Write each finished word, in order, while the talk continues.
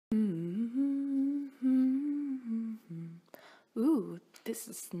Ooh, this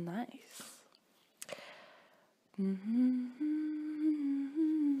is nice.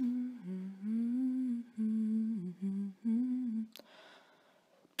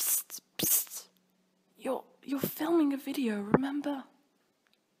 Psst, psst. You're filming a video, remember?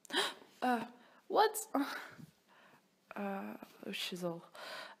 What? Shizzle.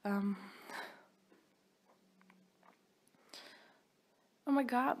 Oh my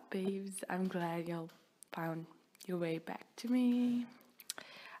god, babes, I'm glad y'all found your way back to me.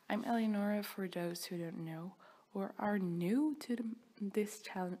 I'm Eleonora, for those who don't know or are new to this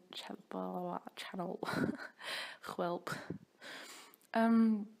channel. Whelp.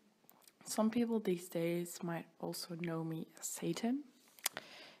 Some people these days might also know me as Satan.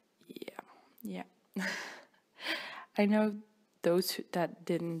 Yeah. I know those that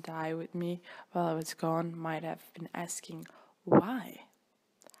didn't die with me while I was gone might have been asking why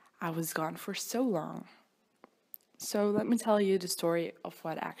I was gone for so long. So let me tell you the story of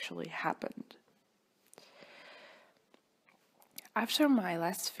what actually happened. After my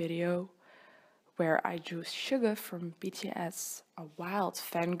last video, where I drew Suga from BTS, a wild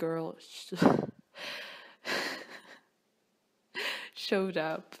fangirl showed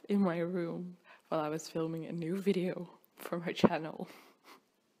up in my room while I was filming a new video for my channel.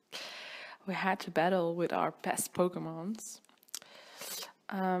 We had to battle with our best Pokemons.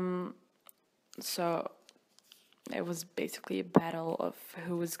 So it was basically a battle of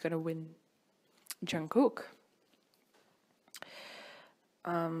who was gonna win Jungkook.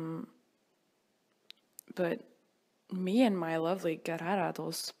 But me and my lovely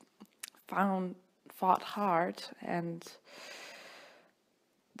Garados fought hard, and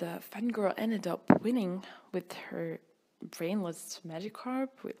the fangirl ended up winning with her brainless Magikarp,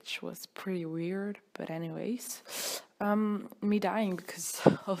 which was pretty weird. But anyways, me dying because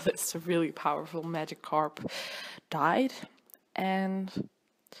of this really powerful Magikarp died, and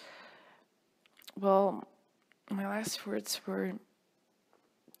well, my last words were,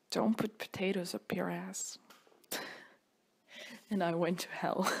 "Don't put potatoes up your ass." And I went to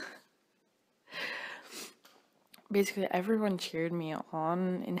hell. Basically, everyone cheered me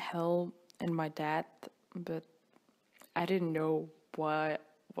on in hell and my dad, but I didn't know what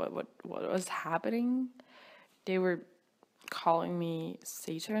was happening. They were calling me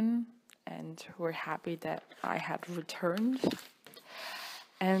Satan and were happy that I had returned.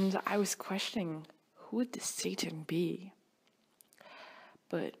 And I was questioning, who would this Satan be?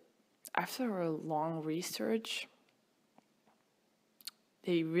 But after a long research,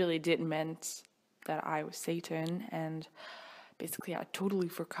 they really did meant that I was Satan, and basically I totally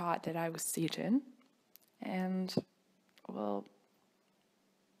forgot that I was Satan. And well,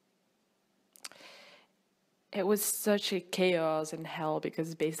 it was such a chaos in hell,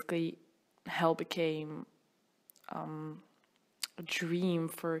 because basically hell became a dream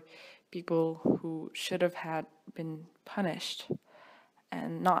for people who should have had been punished,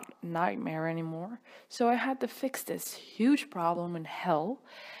 and not nightmare anymore. So I had to fix this huge problem in hell,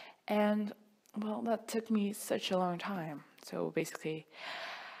 and well, that took me such a long time. So basically,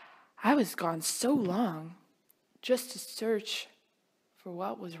 I was gone so long just to search for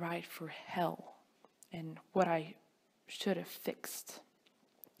what was right for hell and what I should have fixed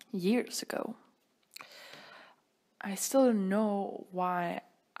years ago. I still don't know why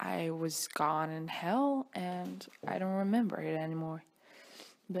I was gone in hell, and I don't remember it anymore.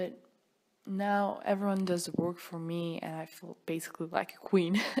 But now everyone does the work for me, and I feel basically like a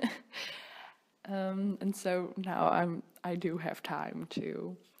queen. And so now I do have time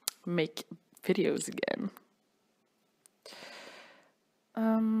to make videos again.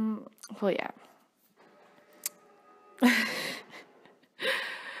 Well, yeah.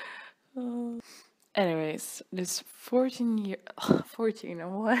 Anyways, this 14,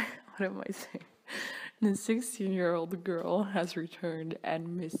 what am I saying? The 16-year-old girl has returned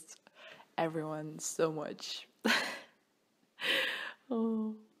and missed everyone so much.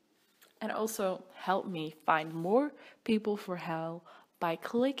 Oh. And also help me find more people for hell by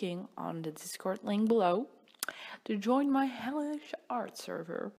clicking on the Discord link below to join my hellish art server.